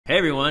Hey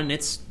everyone,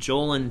 it's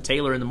Joel and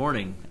Taylor in the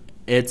morning.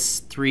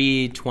 It's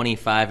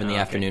 3:25 in the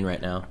afternoon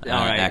right now, All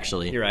right.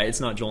 actually. You're right, it's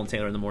not Joel and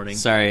Taylor in the morning.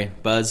 Sorry,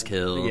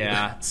 buzzkill.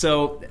 Yeah,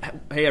 so,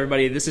 hey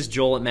everybody, this is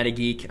Joel at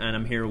MetaGeek, and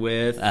I'm here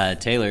with...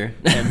 Taylor.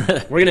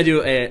 And we're going to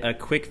do a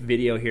quick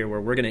video here where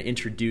we're going to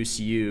introduce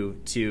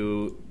you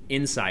to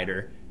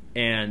inSSIDer.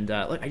 And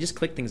look, I just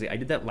clicked things. I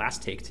did that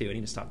last take too. I need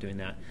to stop doing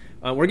that.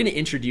 We're going to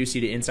introduce you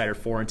to inSSIDer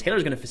 4, and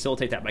Taylor's going to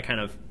facilitate that by kind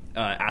of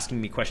asking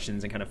me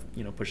questions and kind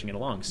of pushing it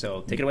along.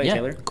 So take it away,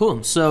 Taylor.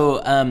 Cool. So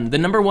the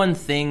number one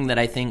thing that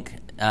I think,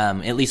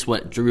 at least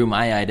what drew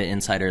my eye to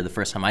inSSIDer the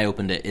first time I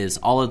opened it, is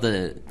all of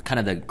the kind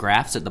of the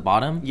graphs at the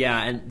bottom.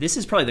 Yeah, and this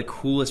is probably the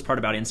coolest part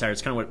about inSSIDer.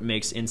 It's kind of what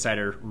makes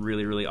inSSIDer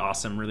really, really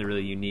awesome, really,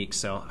 really unique.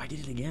 So I did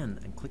it again.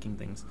 I'm clicking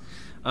things.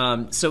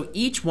 So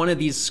each one of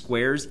these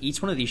squares,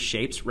 each one of these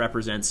shapes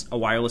represents a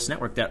wireless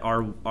network that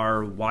our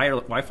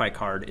Wi-Fi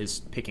card is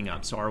picking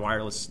up. So our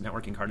wireless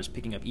networking card is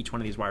picking up each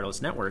one of these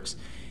wireless networks.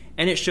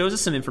 And it shows us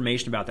some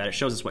information about that. It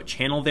shows us what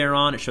channel they're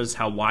on. It shows us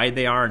how wide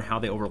they are and how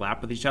they overlap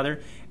with each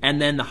other.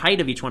 And then the height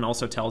of each one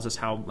also tells us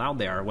how loud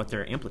they are, what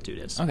their amplitude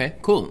is. Okay,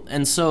 cool.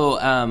 And so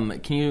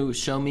can you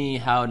show me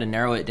how to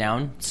narrow it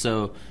down?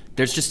 So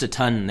there's just a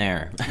ton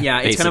there.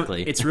 Yeah, it's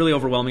basically. it's really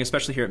overwhelming,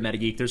 especially here at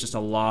MetaGeek. There's just a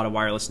lot of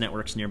wireless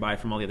networks nearby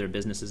from all the other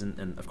businesses,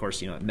 and of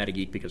course, at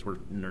MetaGeek, because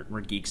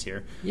we're geeks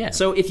here. Yeah.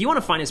 So if you want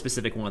to find a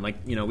specific one,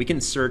 like we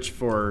can search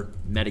for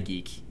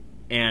MetaGeek,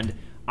 and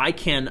I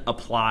can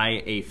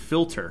apply a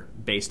filter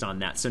based on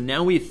that. So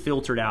now we've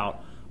filtered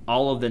out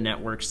all of the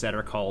networks that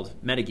are called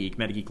MetaGeek,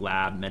 MetaGeek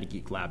Lab,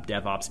 MetaGeek Lab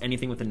DevOps.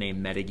 Anything with the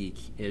name MetaGeek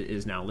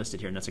is now listed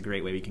here, and that's a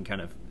great way you can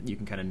kind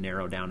of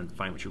narrow down and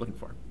find what you're looking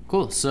for.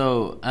 Cool.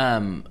 So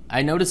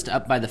I noticed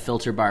up by the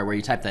filter bar where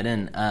you type that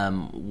in,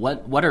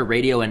 what are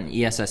radio and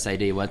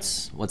inSSID?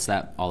 What's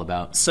that all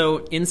about? So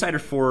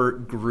inSSIDer 4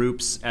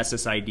 groups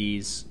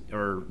SSIDs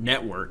or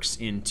networks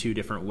in two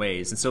different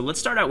ways. And so let's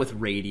start out with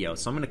radio.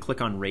 So I'm going to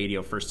click on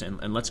radio first,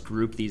 and let's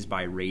group these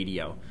by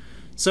radio.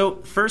 So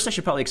first, I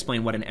should probably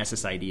explain what an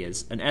SSID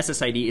is. An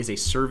SSID is a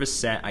service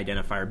set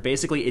identifier.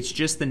 Basically, it's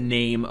just the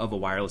name of a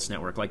wireless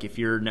network. Like if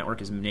your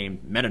network is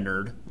named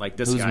MetaNerd, like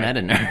this guy. Who's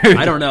MetaNerd?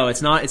 I don't know.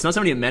 It's not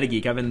somebody at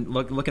MetaGeek. I've been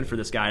looking for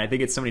this guy. I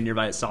think it's somebody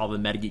nearby that saw the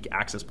MetaGeek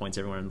access points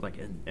everywhere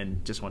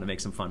and just want to make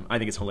some fun. I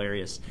think it's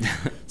hilarious.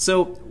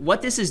 So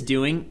what this is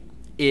doing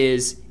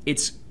is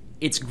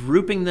it's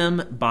grouping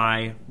them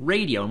by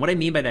radio. And what I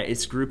mean by that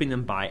is grouping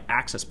them by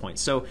access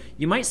points. So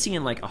you might see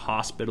in like a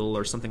hospital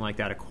or something like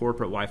that, a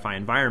corporate Wi-Fi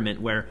environment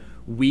where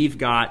we've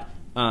got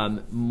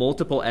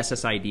multiple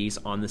SSIDs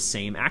on the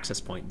same access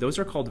point. Those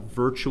are called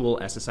virtual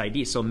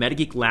SSIDs. So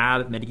MetaGeek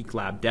Lab, MetaGeek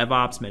Lab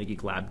DevOps,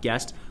 MetaGeek Lab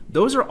Guest,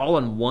 those are all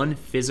on one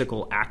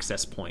physical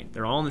access point.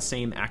 They're all on the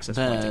same access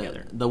point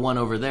together. The one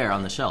over there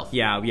on the shelf.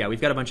 Yeah,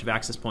 we've got a bunch of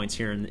access points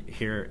here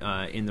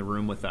in the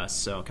room with us.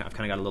 So I've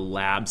kind of got a little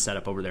lab set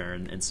up over there,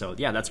 and so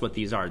yeah, that's what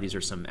these are. These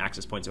are some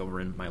access points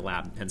over in my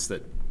lab. Hence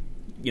the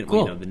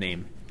Cool. The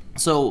name.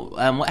 So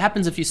what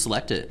happens if you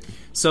select it?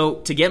 So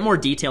to get more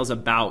details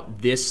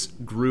about this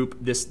group,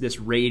 this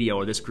radio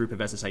or this group of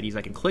SSIDs,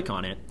 I can click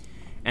on it,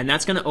 and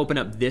that's going to open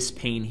up this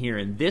pane here.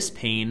 And this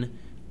pane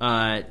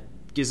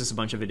gives us a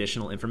bunch of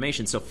additional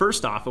information. So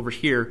first off, over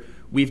here,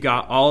 we've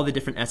got all the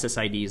different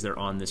SSIDs that are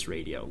on this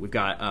radio. We've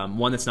got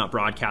one that's not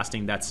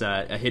broadcasting. That's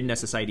a hidden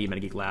SSID,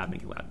 MetaGeek Lab,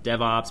 MetaGeek Lab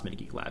DevOps,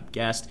 MetaGeek Lab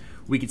Guest.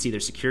 We can see their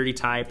security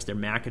types, their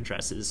MAC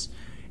addresses.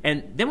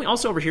 And then we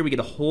also over here, we get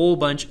a whole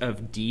bunch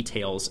of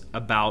details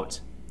about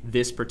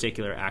this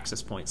particular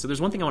access point. So there's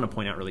one thing I want to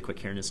point out really quick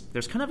here, and is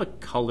there's kind of a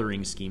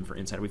coloring scheme for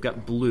inSSIDer. We've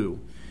got blue.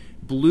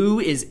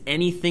 Blue is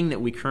anything that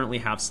we currently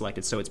have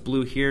selected. So it's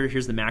blue here.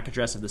 Here's the MAC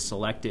address of the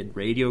selected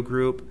radio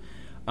group.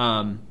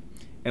 And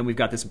we've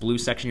got this blue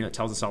section here that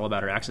tells us all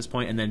about our access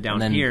point. And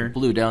then here,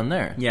 blue down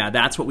there. Yeah,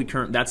 that's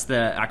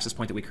the access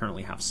point that we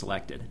currently have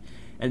selected.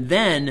 And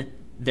then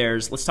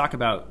let's talk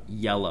about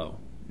yellow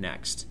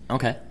next.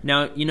 Okay.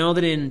 Now, you know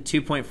that in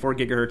 2.4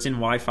 gigahertz in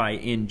Wi-Fi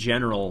in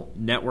general,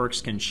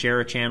 networks can share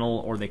a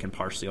channel or they can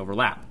partially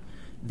overlap.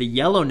 The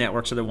yellow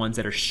networks are the ones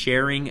that are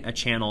sharing a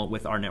channel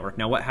with our network.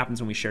 Now, what happens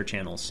when we share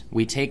channels?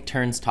 We take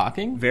turns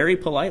talking? Very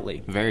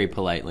politely. Very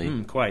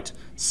politely. Quite.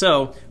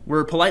 So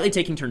we're politely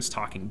taking turns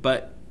talking,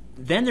 but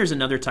then there's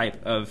another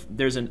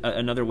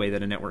another way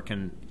that a network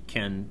can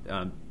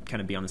kind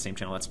of be on the same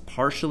channel. That's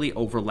partially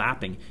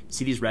overlapping.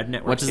 See these red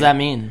networks? What does that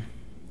mean?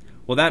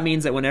 Well, that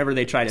means that whenever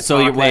they try to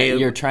talk, talk, what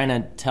you're trying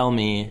to tell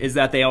me is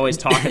that they always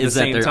talk at the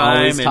same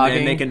time,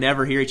 and they can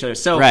never hear each other.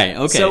 So, right,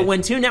 okay. So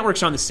when two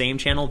networks are on the same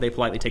channel, they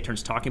politely take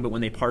turns talking, but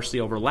when they partially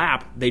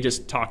overlap, they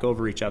just talk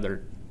over each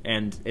other,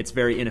 and it's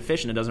very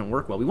inefficient. It doesn't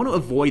work well. We want to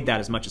avoid that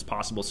as much as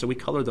possible, so we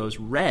color those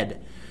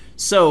red.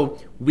 So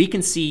we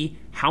can see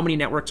how many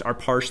networks are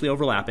partially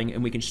overlapping,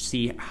 and we can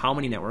see how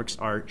many networks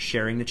are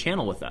sharing the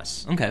channel with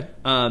us. Okay.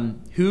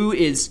 Who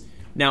is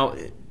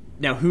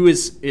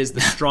the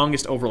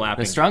strongest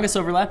overlapping? The strongest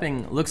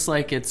overlapping looks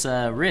like it's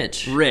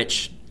Rich.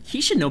 Rich.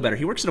 He should know better.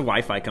 He works at a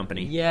Wi-Fi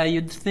company. Yeah,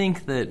 you'd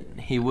think that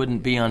he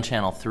wouldn't be on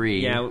channel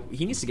 3. Yeah,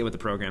 he needs to get with the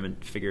program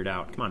and figure it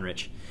out. Come on,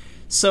 Rich.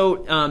 So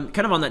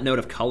kind of on that note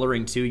of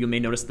coloring too, you may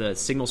notice the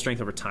signal strength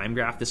over time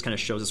graph. This kind of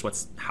shows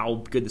us how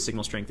good the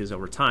signal strength is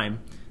over time,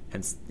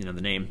 hence the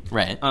name.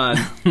 Right.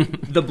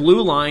 The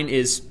blue line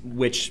is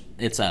which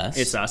it's us.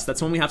 It's us.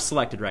 That's one we have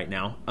selected right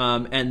now.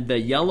 And the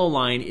yellow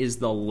line is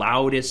the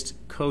loudest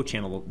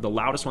co-channel, the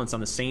loudest one that's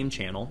on the same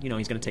channel.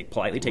 He's going to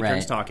politely take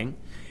turns talking.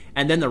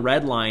 And then the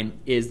red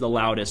line is the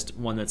loudest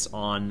one that's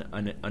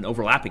on an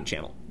overlapping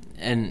channel.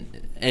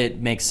 And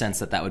it makes sense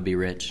that would be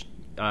Rich.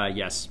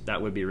 Yes,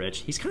 that would be Rich.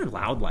 He's kind of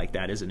loud like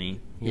that, isn't he?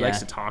 He likes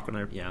to talk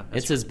whenever. Yeah,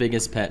 it's his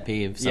biggest pet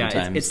peeve.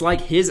 Sometimes it's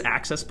like his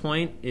access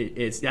point.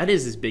 That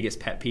is his biggest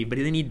pet peeve. But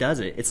then he does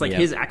it. It's like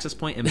his access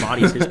point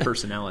embodies his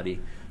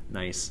personality.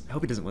 Nice. I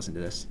hope he doesn't listen to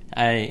this.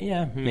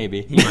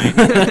 Maybe he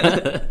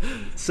might.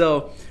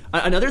 So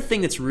another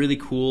thing that's really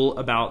cool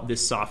about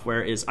this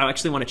software is I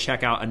actually want to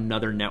check out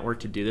another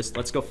network to do this.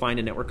 Let's go find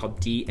a network called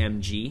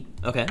DMG.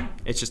 Okay.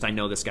 It's just I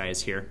know this guy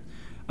is here.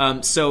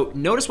 So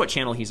notice what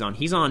channel he's on.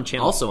 He's on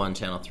channel. Also on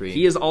channel 3.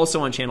 He is also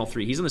on channel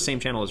 3. He's on the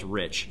same channel as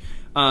Rich.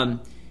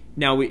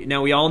 Now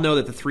we all know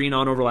that the 3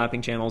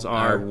 non-overlapping channels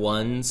are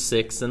 1,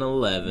 6, and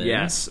 11.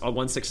 Yes,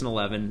 1, 6, and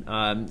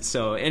 11.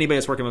 So anybody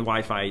that's working with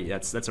Wi-Fi,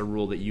 that's a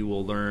rule that you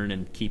will learn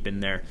and keep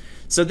in there.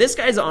 So this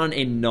guy's on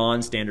a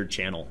non-standard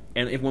channel,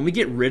 and when we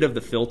get rid of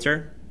the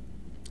filter,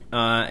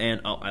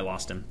 I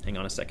lost him. Hang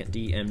on a second.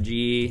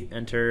 DMG,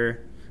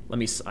 enter.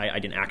 I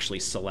didn't actually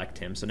select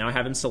him, so now I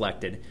have him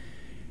selected.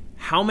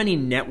 How many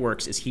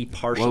networks is he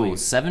partially? Whoa,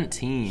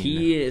 17.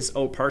 He is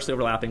partially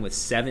overlapping with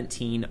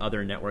 17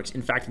 other networks.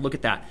 In fact, look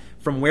at that.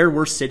 From where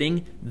we're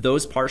sitting,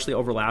 those partially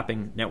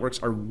overlapping networks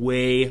are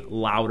way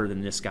louder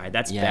than this guy.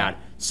 That's bad.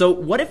 So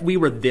what if we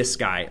were this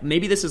guy?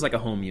 Maybe this is like a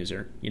home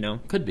user,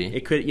 Could be.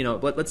 It could,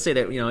 let's say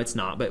that, it's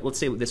not, but let's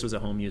say this was a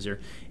home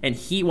user, and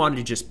he wanted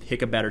to just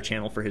pick a better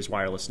channel for his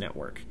wireless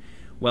network.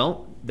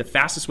 Well, the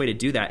fastest way to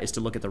do that is to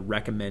look at the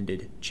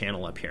recommended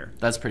channel up here.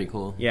 That's pretty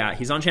cool. Yeah,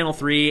 he's on channel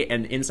 3,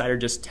 and inSSIDer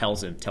just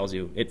tells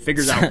you. It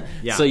figures out.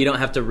 Yeah. So you don't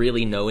have to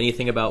really know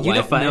anything about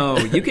Wi-Fi? No,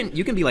 you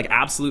can be like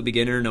absolute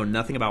beginner, know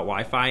nothing about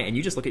Wi-Fi, and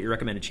you just look at your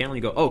recommended channel,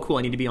 and you go, oh, cool,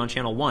 I need to be on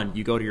channel 1.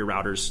 You go to your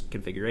router's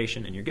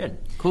configuration, and you're good.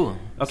 Cool.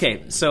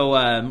 Okay,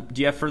 so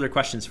do you have further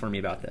questions for me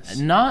about this?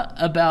 Not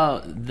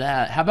about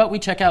that. How about we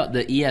check out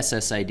the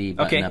inSSID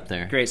button up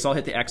there? Great. So I'll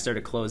hit the X there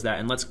to close that,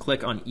 and let's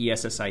click on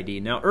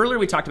inSSID. Now, earlier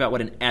we talked about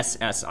what an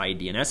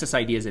SSID. An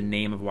SSID is a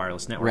name of a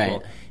wireless network. Right.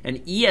 Well, an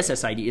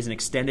inSSID is an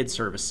extended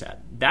service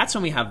set. That's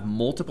when we have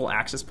multiple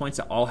access points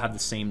that all have the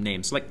same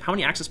name. So, how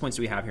many access points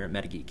do we have here at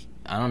MetaGeek?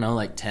 I don't know,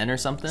 like 10 or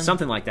something?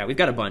 Something like that. We've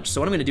got a bunch. So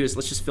what I'm going to do is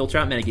let's just filter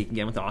out MetaGeek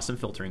again with the awesome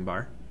filtering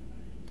bar.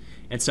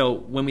 And so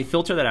when we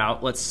filter that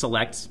out, let's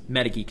select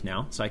MetaGeek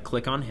now. So I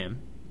click on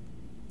him.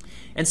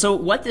 And so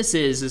what this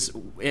is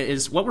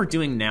what we're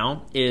doing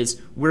now is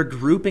we're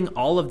grouping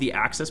all of the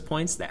access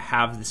points that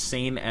have the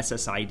same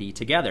SSID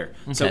together.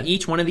 Okay. So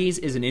each one of these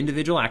is an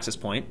individual access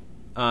point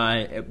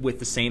with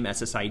the same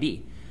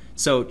SSID.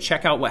 So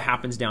check out what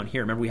happens down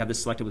here. Remember, we have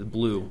this selected with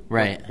blue.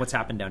 Right. What's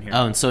happened down here?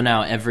 Oh, and so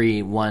now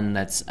every one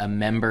that's a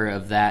member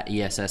of that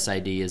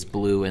inSSID is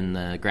blue in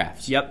the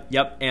graphs.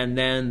 Yep. And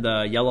then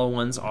the yellow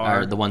ones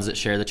are the ones that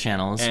share the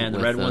channels. And the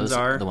red ones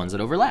are the ones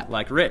that overlap.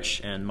 Like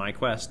Rich and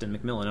MyQuest and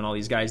Macmillan and all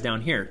these guys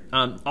down here.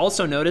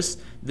 Also notice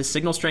the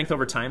signal strength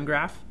over time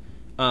graph.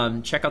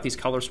 Check out these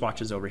color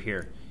swatches over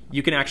here.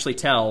 You can actually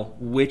tell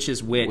which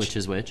is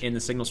which in the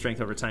signal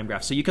strength over time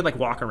graph. So you could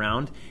walk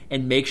around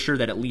and make sure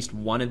that at least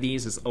one of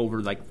these is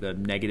over the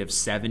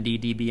 -70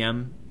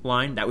 dBm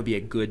line. That would be a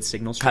good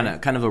signal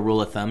strength. Kind of a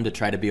rule of thumb to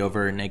try to be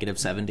over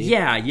 -70.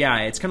 Yeah.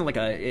 It's kind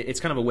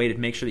of a way to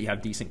make sure that you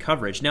have decent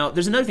coverage. Now,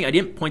 there's another thing I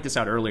didn't point this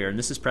out earlier, and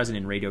this is present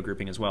in radio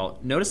grouping as well.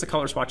 Notice the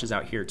color swatches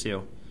out here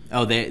too.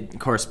 Oh, they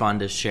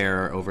correspond to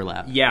share or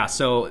overlap. Yeah.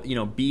 So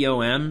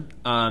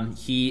BOM,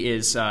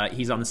 he's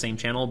on the same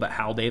channel, but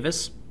Hal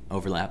Davis.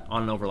 Overlap.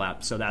 On an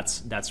overlap, so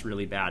that's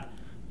really bad.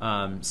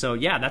 So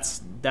yeah,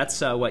 that's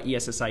what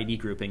inSSID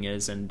grouping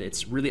is, and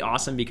it's really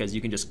awesome because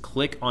you can just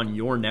click on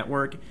your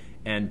network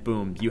and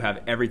boom, you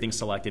have everything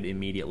selected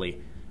immediately.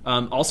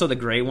 Also, the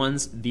gray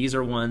ones, these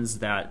are ones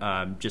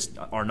that just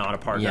are not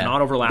apart. Yeah, they're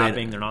not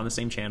overlapping. They're not on the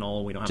same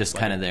channel. We don't have just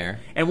kind of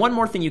there. And one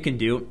more thing you can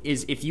do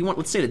is if you want,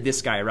 let's say that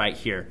this guy right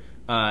here,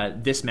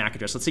 this MAC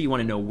address, let's say you want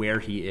to know where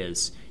he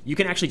is, you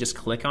can actually just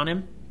click on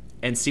him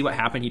and see what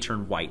happened. He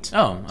turned white.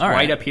 Oh, it's all right.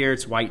 White up here.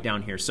 It's white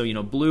down here. So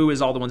blue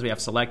is all the ones we have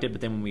selected. But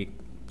then when we,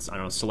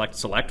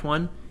 select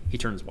one, he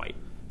turns white.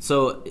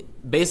 So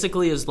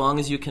basically, as long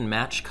as you can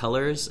match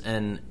colors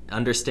and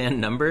understand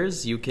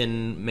numbers, you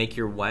can make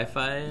your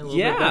Wi-Fi a little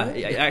bit better?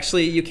 Yeah,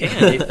 actually, you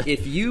can.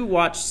 if you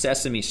watch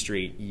Sesame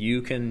Street,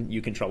 you can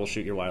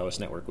troubleshoot your wireless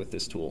network with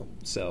this tool.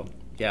 So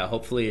yeah,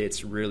 hopefully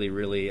it's really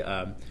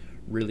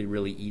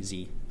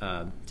easy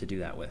to do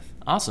that with.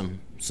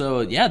 Awesome.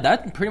 So yeah,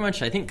 that pretty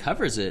much I think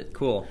covers it.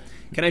 Cool.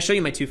 Can I show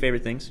you my 2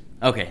 favorite things?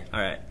 Okay. All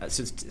right.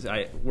 Since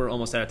we're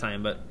almost out of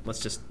time, but let's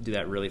just do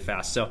that really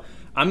fast. So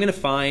I'm going to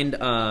find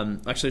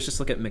actually, let's just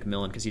look at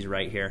Macmillan because he's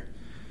right here.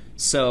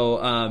 So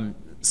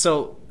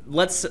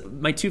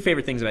my 2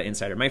 favorite things about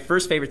inSSIDer. My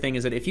first favorite thing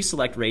is that if you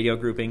select radio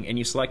grouping and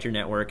you select your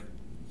network,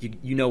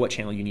 you know what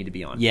channel you need to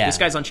be on. Yeah. This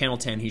guy's on channel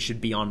 10. He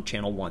should be on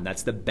channel 1.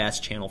 That's the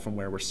best channel from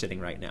where we're sitting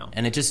right now.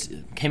 And it just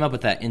came up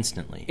with that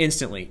instantly.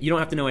 Instantly. You don't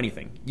have to know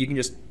anything. You can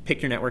just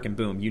pick your network and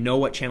boom. You know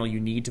what channel you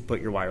need to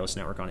put your wireless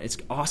network on. It's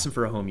awesome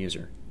for a home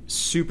user.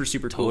 Super,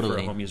 super cool for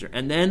a home user.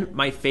 And then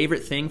my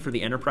favorite thing for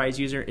the enterprise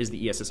user is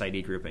the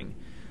ESSID grouping.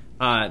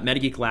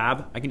 MetaGeek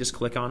Lab, I can just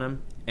click on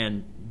them,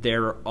 and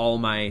they're all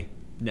my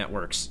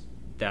networks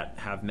that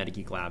have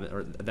MetaGeek Lab,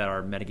 or that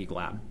are MetaGeek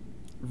Lab.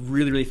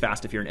 Really, really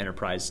fast if you're an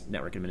enterprise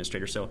network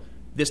administrator. So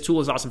this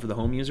tool is awesome for the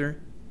home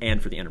user and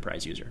for the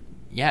enterprise user.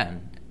 Yeah,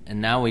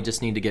 and now we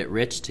just need to get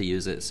Rich to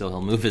use it so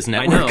he'll move his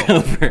network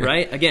over.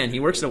 Right? Again, he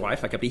works at a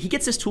Wi-Fi company. He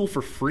gets this tool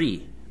for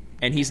free,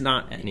 and he's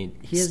not... And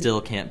he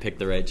still can't pick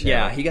the right channel.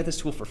 Yeah, he got this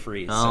tool for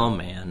free. Oh,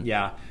 man.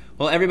 Yeah.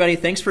 Well, everybody,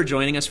 thanks for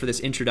joining us for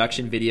this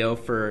introduction video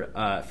for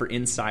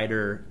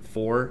inSSIDer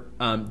 4.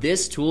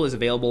 This tool is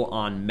available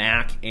on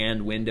Mac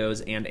and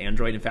Windows and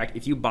Android. In fact,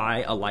 if you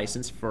buy a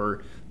license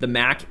for the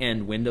Mac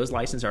and Windows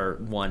license are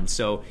one.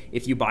 So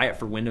if you buy it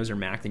for Windows or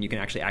Mac, then you can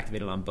actually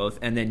activate it on both.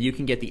 And then you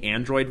can get the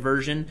Android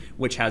version,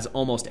 which has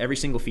almost every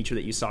single feature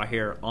that you saw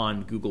here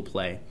on Google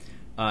Play.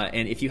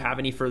 And if you have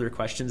any further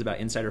questions about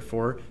inSSIDer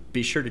 4,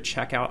 be sure to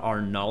check out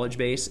our knowledge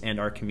base and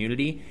our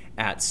community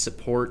at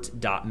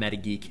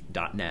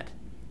support.metageek.net.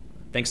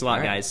 Thanks a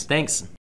lot, guys. Thanks.